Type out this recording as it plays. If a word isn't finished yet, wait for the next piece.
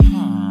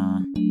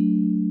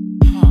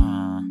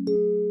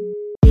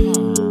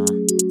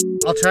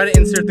try to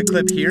insert the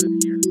clip here.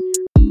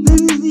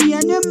 This is the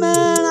end of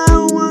man, I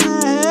don't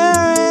wanna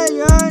hear it.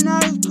 You're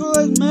not as cool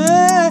as me.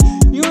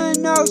 You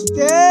ain't no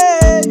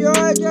state,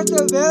 you're just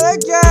a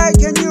villager.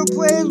 Can you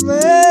please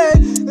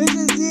leave? This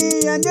is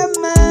the end of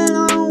man,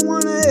 I don't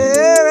wanna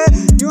hear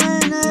it. You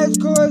ain't as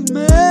cool as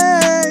me.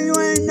 You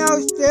ain't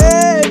no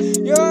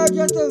state, you're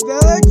just a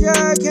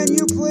villager. Can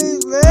you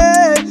please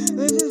leave?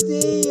 This is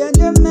the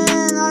end of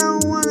man, I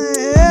don't wanna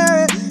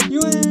hear it.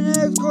 You ain't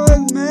as cool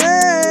as me.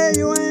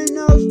 You ain't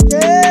no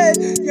state,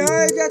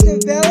 you're just a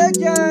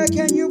villager.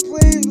 Can you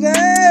please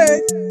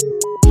leave?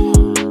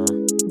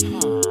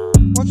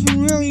 What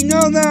you really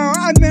know though,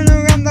 I've been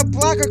around the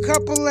block a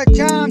couple of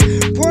times,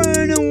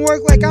 putting in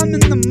work like I'm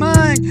in the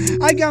mine.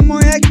 I got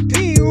more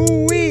XP,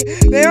 ooh-wee.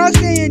 They all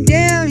saying,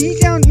 damn, he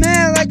sounds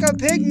mad like a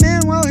pig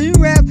man while he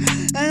raps.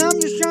 And I'm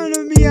just trying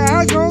to be a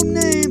household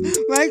name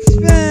like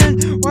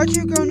Sven. What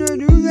you gonna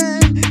do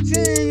then?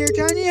 Sit in your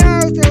tiny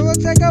house that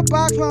looks like a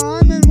box while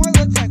I'm in what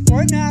looks like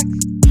Fort Knox.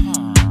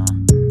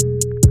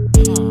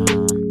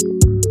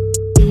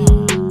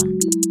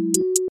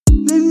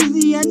 This is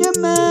the end of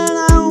man,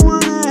 I don't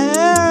wanna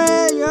hear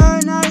it.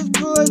 You're not as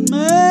cool as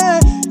me.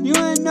 You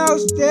ain't no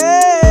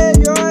state,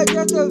 you're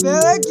just a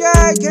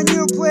villager. Can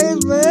you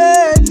please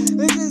leave?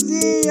 This is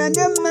the end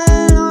of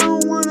man, I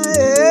don't wanna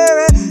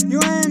hear it. You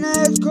ain't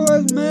as cool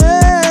as me.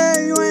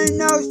 You ain't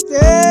no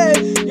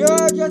state,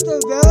 you're just a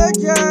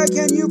villager.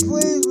 Can you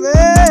please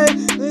leave?